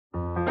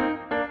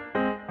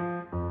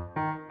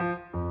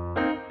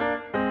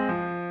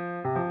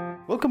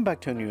Welcome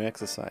back to a new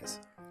exercise.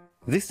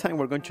 This time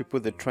we're going to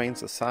put the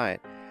trains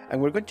aside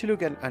and we're going to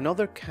look at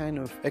another kind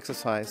of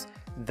exercise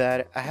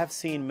that I have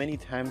seen many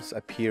times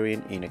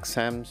appearing in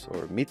exams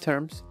or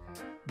midterms,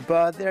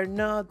 but they're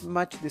not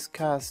much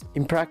discussed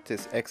in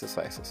practice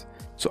exercises.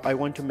 So I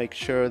want to make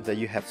sure that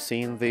you have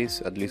seen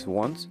this at least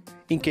once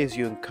in case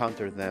you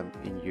encounter them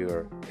in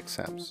your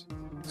exams.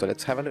 So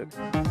let's have a look.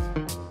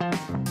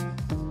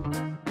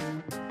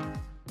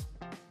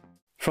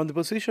 From the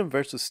position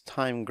versus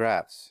time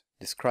graphs,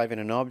 describing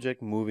an object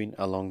moving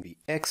along the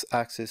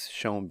x-axis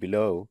shown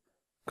below,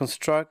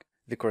 construct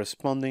the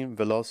corresponding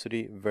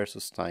velocity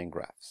versus time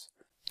graphs.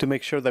 To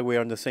make sure that we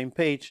are on the same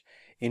page,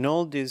 in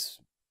all these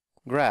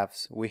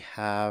graphs we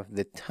have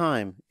the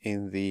time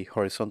in the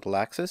horizontal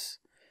axis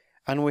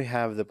and we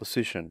have the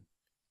position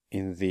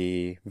in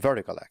the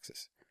vertical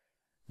axis.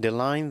 The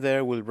line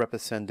there will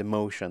represent the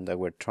motion that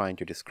we're trying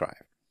to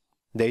describe.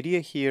 The idea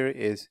here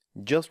is,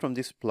 just from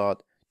this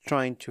plot,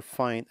 trying to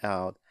find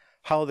out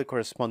how the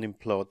corresponding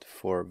plot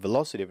for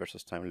velocity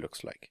versus time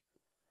looks like.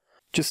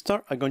 To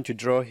start, I'm going to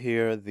draw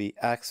here the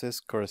axis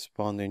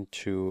corresponding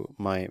to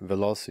my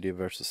velocity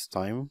versus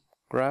time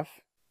graph.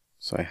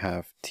 So I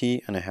have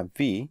t and I have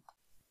v.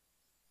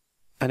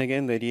 And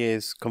again, the idea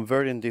is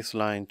converting this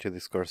line to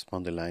this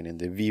corresponding line in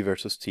the v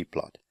versus t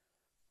plot.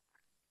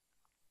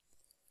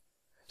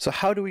 So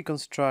how do we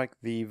construct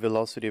the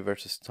velocity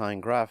versus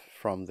time graph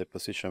from the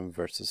position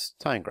versus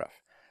time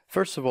graph?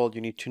 First of all,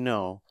 you need to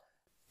know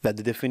that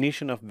the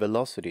definition of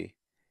velocity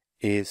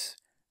is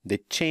the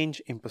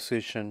change in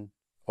position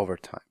over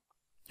time.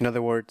 In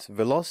other words,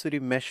 velocity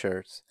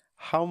measures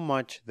how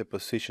much the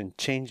position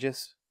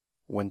changes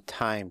when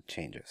time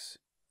changes.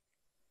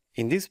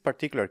 In this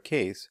particular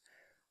case,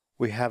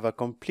 we have a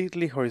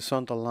completely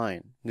horizontal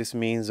line. This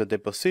means that the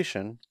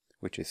position,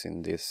 which is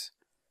in this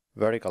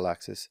vertical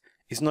axis,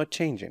 is not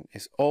changing.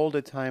 It's all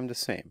the time the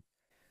same.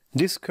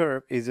 This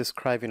curve is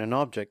describing an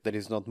object that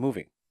is not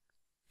moving,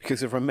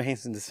 because it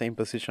remains in the same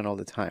position all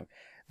the time.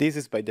 This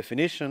is by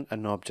definition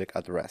an object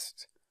at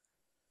rest.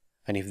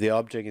 And if the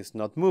object is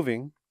not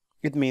moving,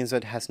 it means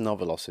that it has no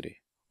velocity,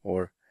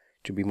 or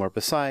to be more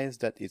precise,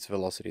 that its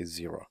velocity is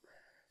zero.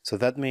 So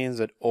that means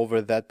that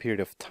over that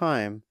period of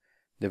time,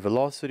 the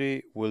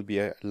velocity will be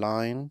a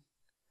line,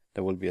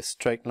 that will be a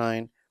straight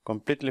line,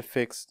 completely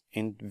fixed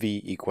in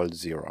v equals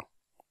 0.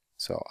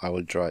 So I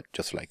will draw it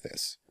just like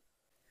this.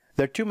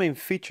 There are two main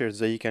features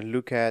that you can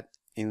look at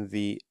in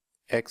the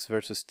x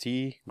versus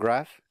t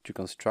graph to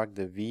construct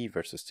the v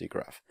versus t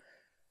graph.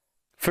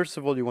 First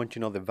of all, you want to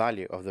know the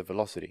value of the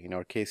velocity. In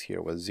our case here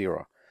was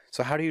 0.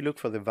 So how do you look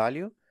for the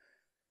value?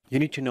 You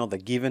need to know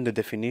that given the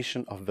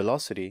definition of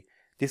velocity,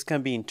 this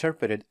can be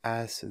interpreted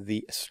as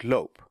the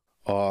slope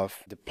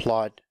of the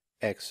plot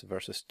x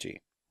versus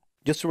t.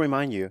 Just to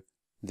remind you,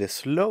 the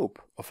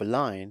slope of a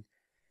line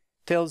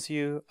tells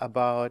you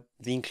about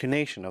the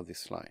inclination of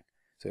this line.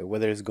 So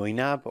whether it's going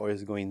up or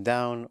it's going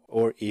down,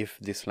 or if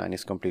this line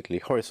is completely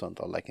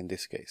horizontal, like in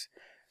this case.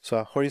 So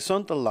a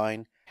horizontal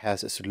line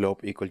has a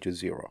slope equal to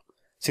 0.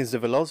 Since the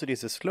velocity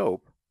is the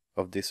slope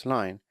of this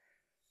line,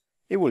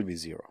 it will be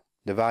 0.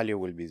 The value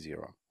will be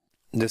 0.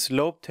 The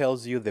slope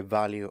tells you the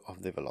value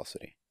of the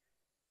velocity.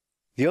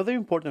 The other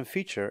important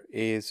feature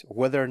is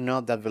whether or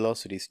not that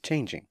velocity is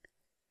changing.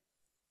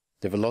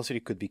 The velocity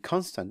could be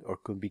constant or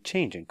could be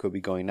changing, could be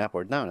going up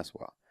or down as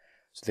well.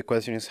 So the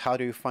question is, how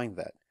do you find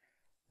that?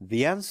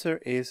 The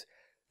answer is,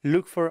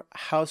 look for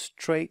how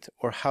straight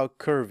or how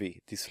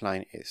curvy this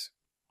line is.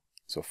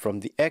 So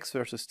from the x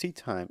versus t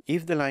time,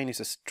 if the line is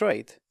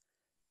straight,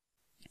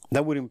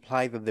 that would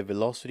imply that the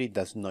velocity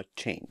does not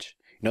change.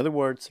 In other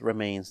words,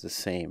 remains the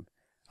same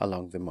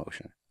along the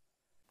motion.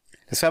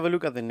 Let's have a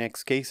look at the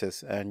next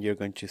cases and you're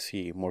going to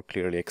see more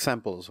clearly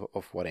examples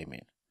of what I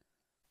mean.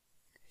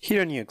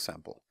 Here a new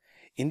example.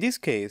 In this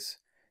case,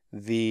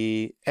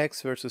 the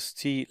x versus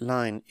t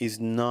line is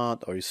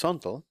not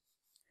horizontal,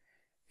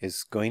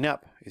 is going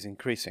up, is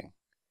increasing.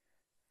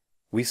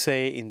 We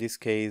say in this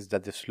case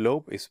that the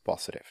slope is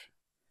positive.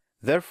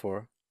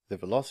 Therefore, the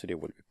velocity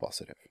will be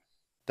positive.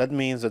 That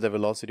means that the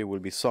velocity will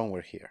be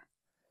somewhere here.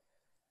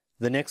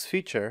 The next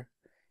feature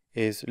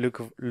is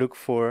look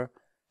for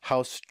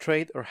how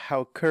straight or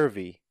how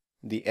curvy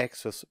the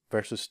x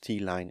versus t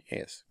line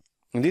is.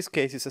 In this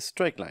case, it's a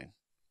straight line.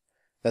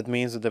 That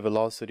means that the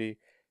velocity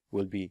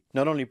will be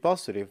not only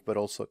positive, but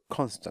also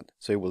constant,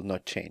 so it will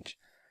not change.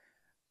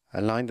 A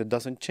line that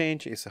doesn't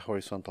change is a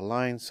horizontal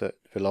line, so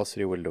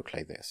velocity will look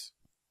like this.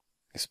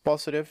 It's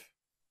positive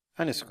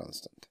and it's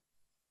constant.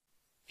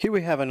 Here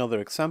we have another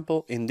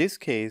example. In this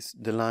case,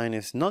 the line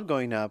is not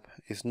going up,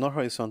 it's not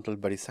horizontal,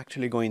 but it's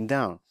actually going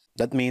down.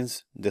 That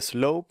means the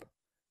slope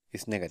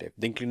is negative.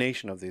 The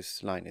inclination of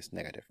this line is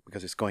negative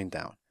because it's going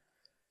down.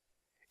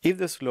 If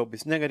the slope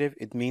is negative,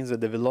 it means that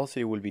the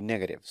velocity will be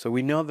negative. So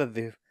we know that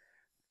the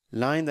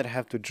line that I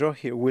have to draw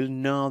here will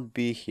not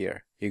be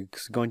here.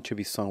 It's going to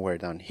be somewhere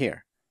down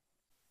here.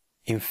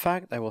 In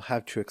fact, I will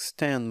have to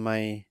extend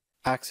my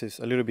axis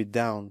a little bit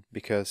down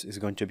because it's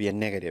going to be a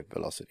negative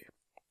velocity.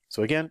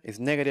 So again, it's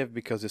negative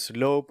because the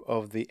slope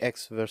of the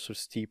x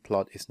versus t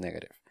plot is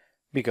negative.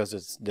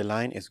 because the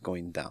line is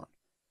going down.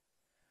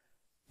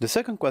 The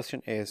second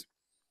question is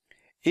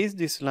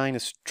this line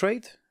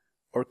straight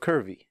or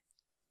curvy?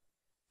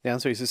 The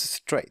answer is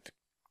straight.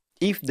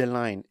 If the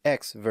line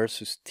x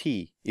versus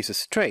t is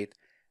straight,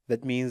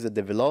 that means that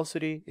the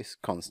velocity is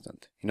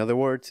constant. In other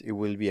words, it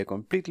will be a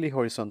completely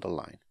horizontal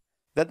line.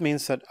 That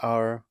means that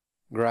our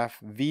graph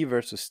v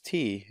versus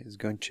t is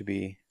going to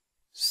be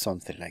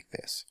something like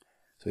this.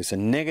 So it's a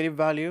negative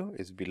value,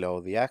 it's below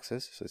the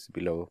axis, so it's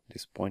below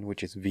this point,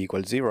 which is v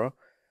equals 0,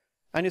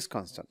 and it's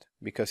constant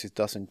because it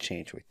doesn't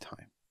change with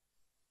time.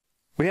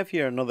 We have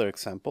here another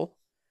example.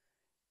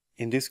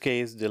 In this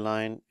case, the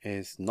line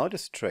is not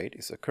straight,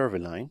 it's a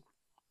curvy line.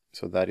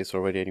 So that is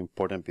already an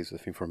important piece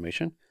of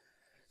information.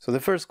 So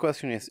the first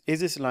question is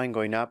this line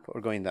going up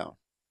or going down?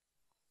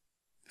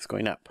 It's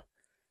going up.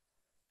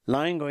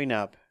 Line going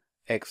up,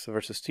 x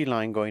versus t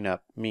line going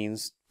up,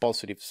 means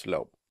positive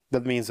slope.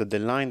 That means that the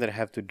line that I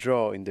have to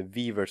draw in the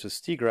v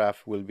versus t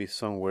graph will be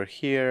somewhere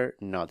here,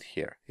 not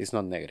here. It's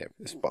not negative,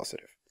 it's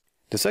positive.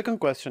 The second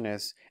question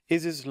is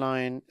this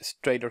line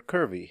straight or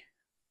curvy?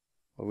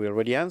 Well, we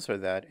already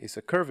answered that. It's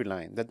a curvy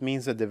line. That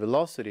means that the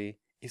velocity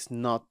is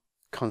not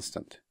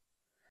constant.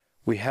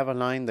 We have a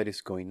line that is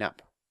going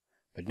up.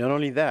 But not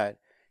only that,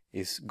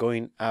 it's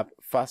going up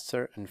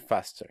faster and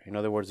faster. In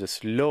other words, the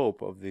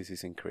slope of this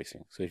is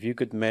increasing. So if you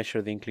could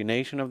measure the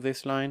inclination of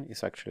this line,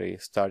 it's actually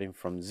starting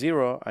from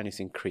 0 and it's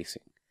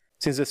increasing.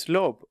 Since the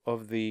slope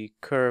of the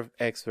curve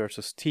x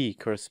versus t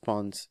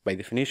corresponds by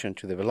definition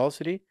to the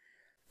velocity,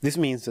 this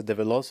means that the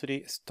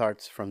velocity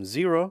starts from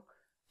 0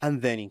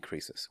 and then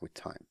increases with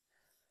time.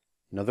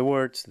 In other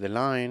words, the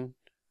line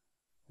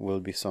will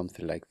be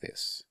something like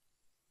this.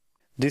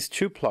 These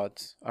two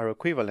plots are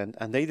equivalent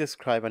and they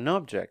describe an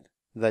object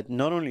that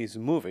not only is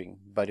moving,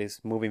 but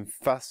is moving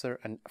faster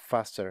and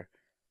faster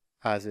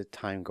as the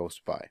time goes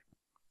by.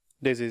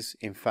 This is,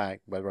 in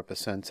fact, what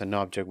represents an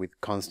object with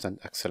constant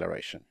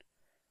acceleration.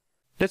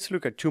 Let's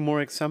look at two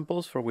more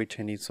examples for which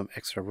I need some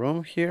extra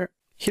room here.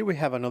 Here we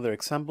have another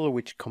example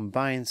which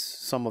combines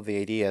some of the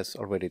ideas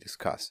already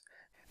discussed.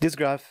 This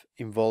graph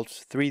involves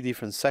three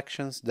different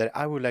sections that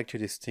I would like to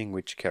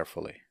distinguish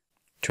carefully.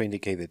 To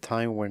indicate the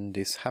time when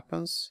this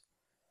happens,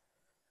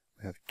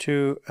 we have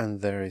two,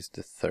 and there is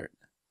the third.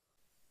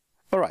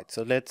 Alright,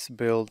 so let's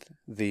build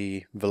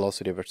the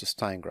velocity versus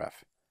time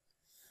graph.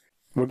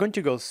 We're going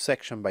to go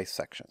section by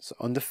section. So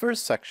on the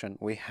first section,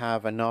 we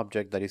have an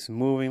object that is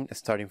moving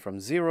starting from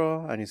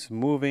 0 and is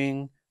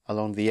moving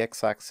along the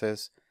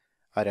x-axis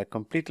at a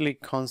completely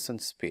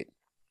constant speed.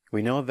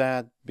 We know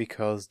that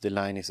because the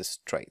line is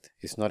straight.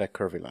 It's not a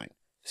curvy line.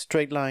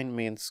 Straight line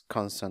means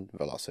constant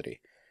velocity.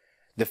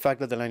 The fact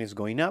that the line is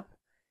going up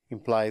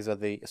implies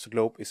that the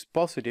slope is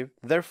positive,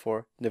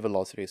 therefore the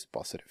velocity is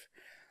positive.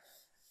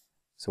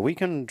 So we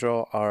can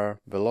draw our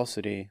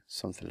velocity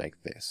something like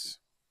this.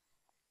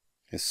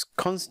 It's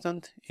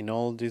constant in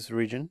all this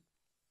region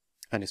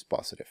and it's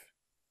positive.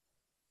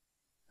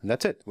 And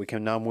that's it. We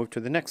can now move to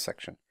the next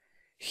section.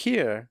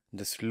 Here,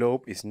 the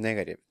slope is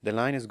negative. The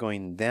line is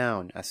going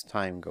down as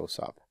time goes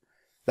up.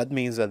 That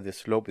means that the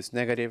slope is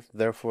negative,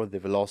 therefore the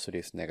velocity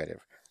is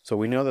negative. So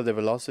we know that the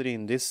velocity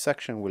in this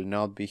section will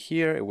not be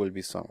here, it will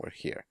be somewhere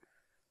here.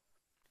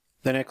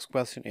 The next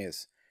question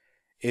is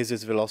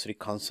this velocity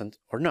constant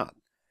or not?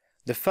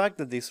 The fact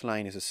that this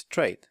line is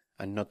straight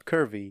and not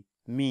curvy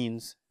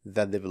means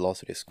that the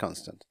velocity is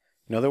constant.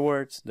 In other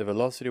words, the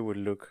velocity will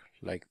look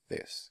like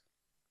this.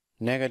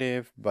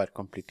 Negative, but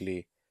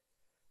completely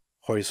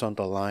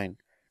horizontal line,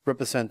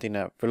 representing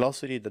a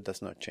velocity that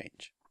does not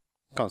change.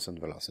 Constant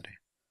velocity.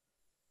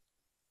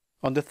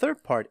 On the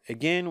third part,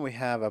 again, we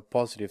have a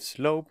positive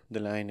slope.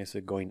 The line is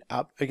going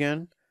up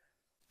again.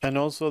 And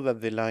also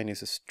that the line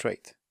is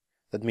straight.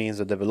 That means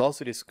that the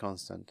velocity is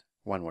constant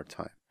one more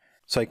time.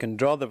 So I can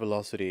draw the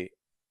velocity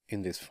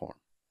in this form.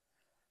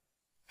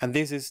 And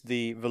this is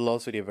the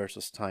velocity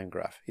versus time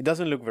graph. It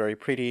doesn't look very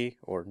pretty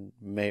or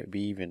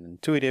maybe even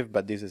intuitive,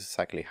 but this is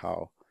exactly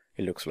how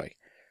it looks like.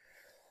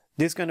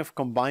 This kind of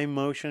combined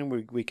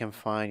motion we can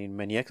find in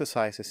many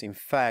exercises. In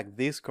fact,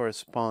 this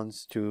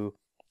corresponds to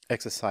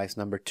exercise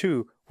number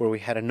 2, where we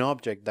had an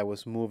object that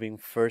was moving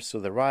first to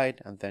the right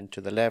and then to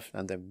the left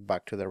and then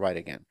back to the right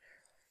again.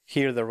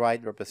 Here the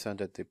right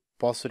represented the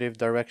positive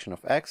direction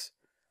of x.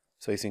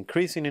 So it's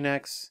increasing in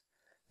x,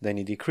 then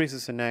it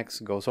decreases in x,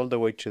 goes all the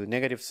way to the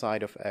negative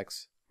side of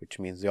x, which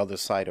means the other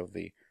side of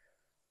the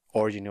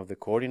origin of the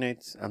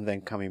coordinates, and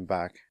then coming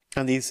back.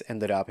 And this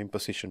ended up in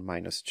position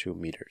 -2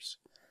 meters.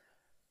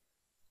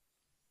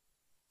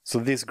 So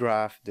this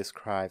graph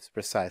describes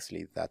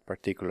precisely that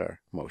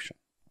particular motion.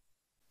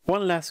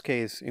 One last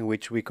case in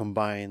which we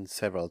combine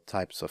several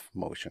types of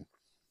motion.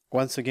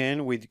 Once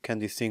again, we can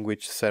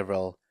distinguish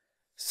several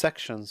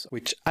sections,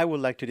 which I would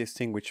like to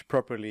distinguish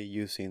properly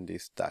using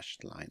these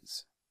dashed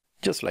lines.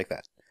 Just like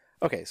that.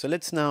 Okay, so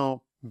let's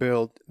now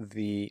build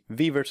the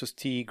v versus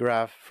t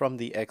graph from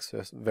the x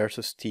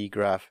versus t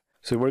graph.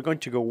 So we're going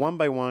to go one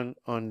by one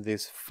on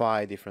these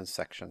 5 different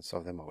sections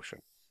of the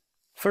motion.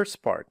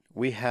 First part,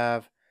 we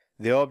have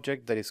the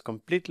object that is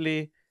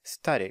completely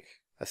static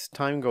as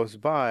time goes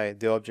by,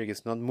 the object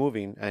is not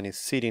moving and is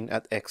sitting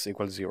at x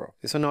equals 0.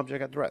 It's an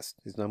object at rest,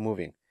 it's not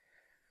moving.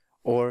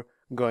 Or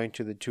going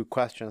to the two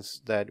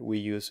questions that we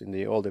use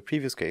in all the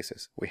previous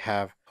cases, we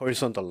have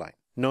horizontal line.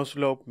 No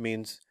slope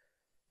means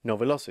no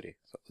velocity,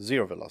 so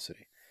 0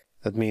 velocity.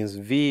 That means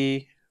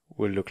v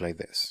will look like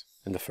this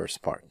in the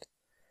first part.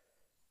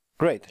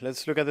 Great,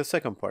 let's look at the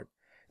second part.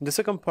 In the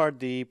second part,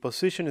 the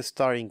position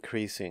starts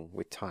increasing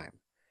with time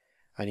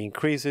and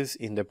increases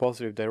in the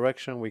positive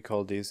direction. We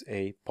call this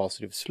a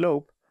positive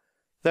slope,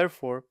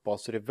 therefore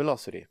positive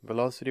velocity.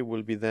 Velocity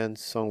will be then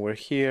somewhere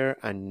here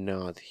and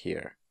not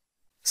here.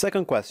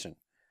 Second question,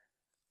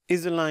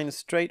 is the line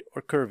straight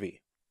or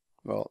curvy?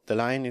 Well, the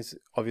line is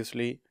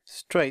obviously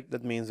straight.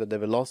 That means that the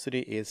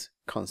velocity is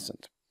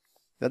constant.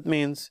 That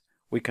means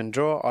we can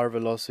draw our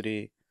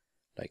velocity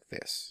like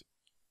this.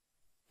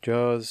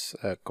 Just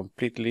a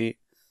completely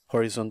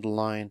horizontal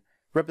line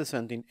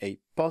representing a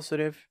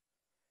positive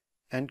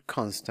and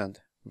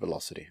constant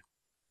velocity.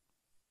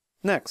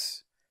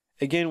 Next,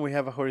 again we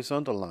have a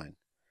horizontal line.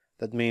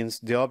 That means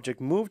the object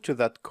moved to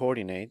that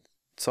coordinate,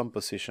 some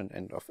position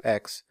and of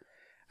x,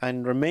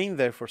 and remained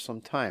there for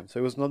some time, so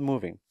it was not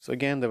moving. So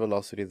again the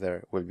velocity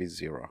there will be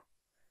 0.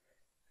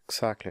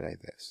 Exactly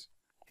like this.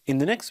 In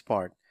the next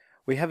part,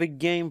 we have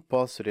again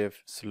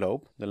positive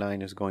slope. The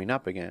line is going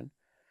up again.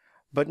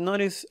 But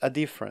notice a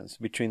difference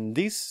between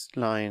this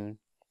line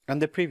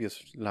and the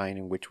previous line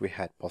in which we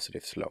had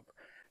positive slope.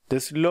 The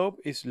slope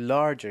is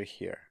larger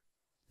here,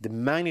 the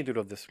magnitude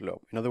of the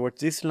slope. In other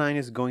words, this line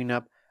is going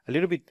up a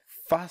little bit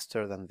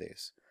faster than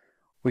this.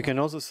 We can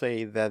also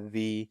say that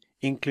the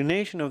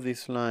inclination of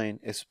this line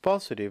is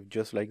positive,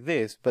 just like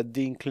this, but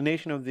the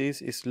inclination of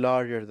this is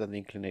larger than the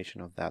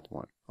inclination of that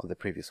one, of the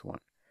previous one.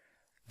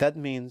 That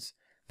means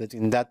that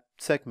in that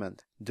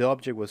segment, the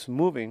object was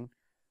moving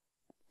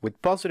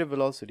with positive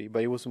velocity,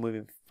 but it was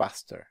moving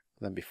faster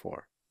than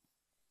before.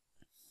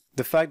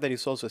 The fact that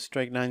it's also a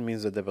straight line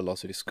means that the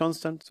velocity is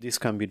constant. This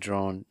can be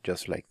drawn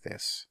just like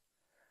this.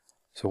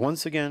 So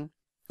once again,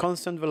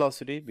 constant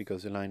velocity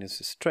because the line is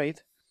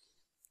straight,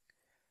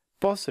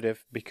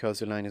 positive because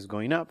the line is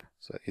going up,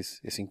 so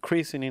it's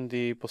increasing in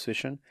the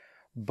position,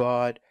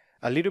 but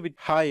a little bit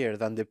higher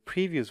than the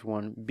previous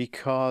one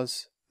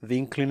because the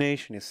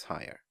inclination is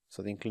higher.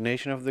 So the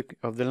inclination of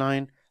the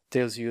line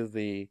tells you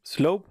the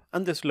slope,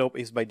 and the slope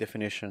is by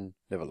definition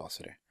the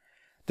velocity.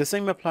 The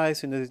same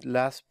applies in the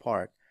last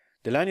part.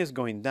 The line is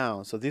going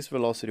down, so this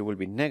velocity will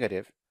be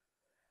negative,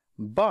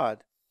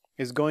 but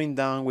it's going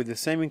down with the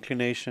same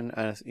inclination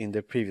as in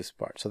the previous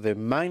part. So the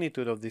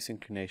magnitude of this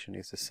inclination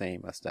is the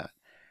same as that.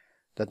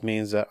 That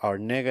means that our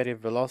negative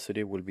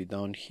velocity will be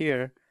down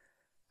here,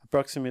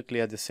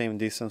 approximately at the same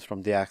distance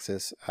from the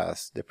axis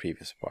as the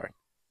previous part.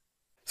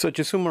 So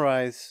to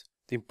summarize,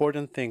 the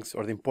important things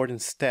or the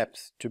important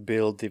steps to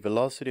build the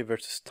velocity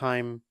versus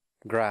time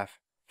graph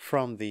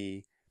from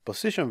the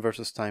position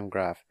versus time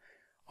graph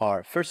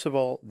are, first of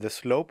all, the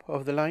slope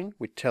of the line,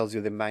 which tells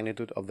you the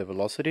magnitude of the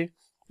velocity.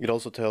 It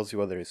also tells you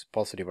whether it's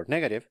positive or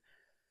negative.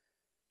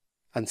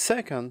 And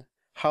second,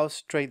 how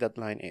straight that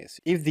line is.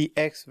 If the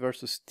x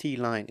versus t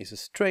line is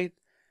straight,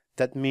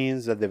 that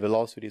means that the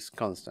velocity is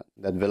constant.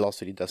 That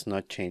velocity does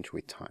not change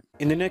with time.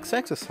 In the next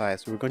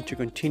exercise, we're going to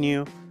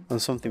continue on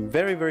something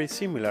very, very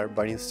similar,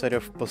 but instead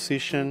of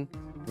position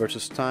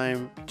versus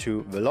time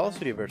to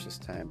velocity versus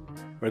time,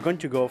 we're going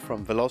to go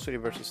from velocity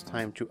versus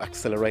time to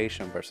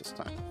acceleration versus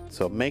time.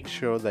 So make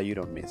sure that you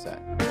don't miss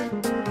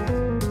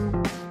that.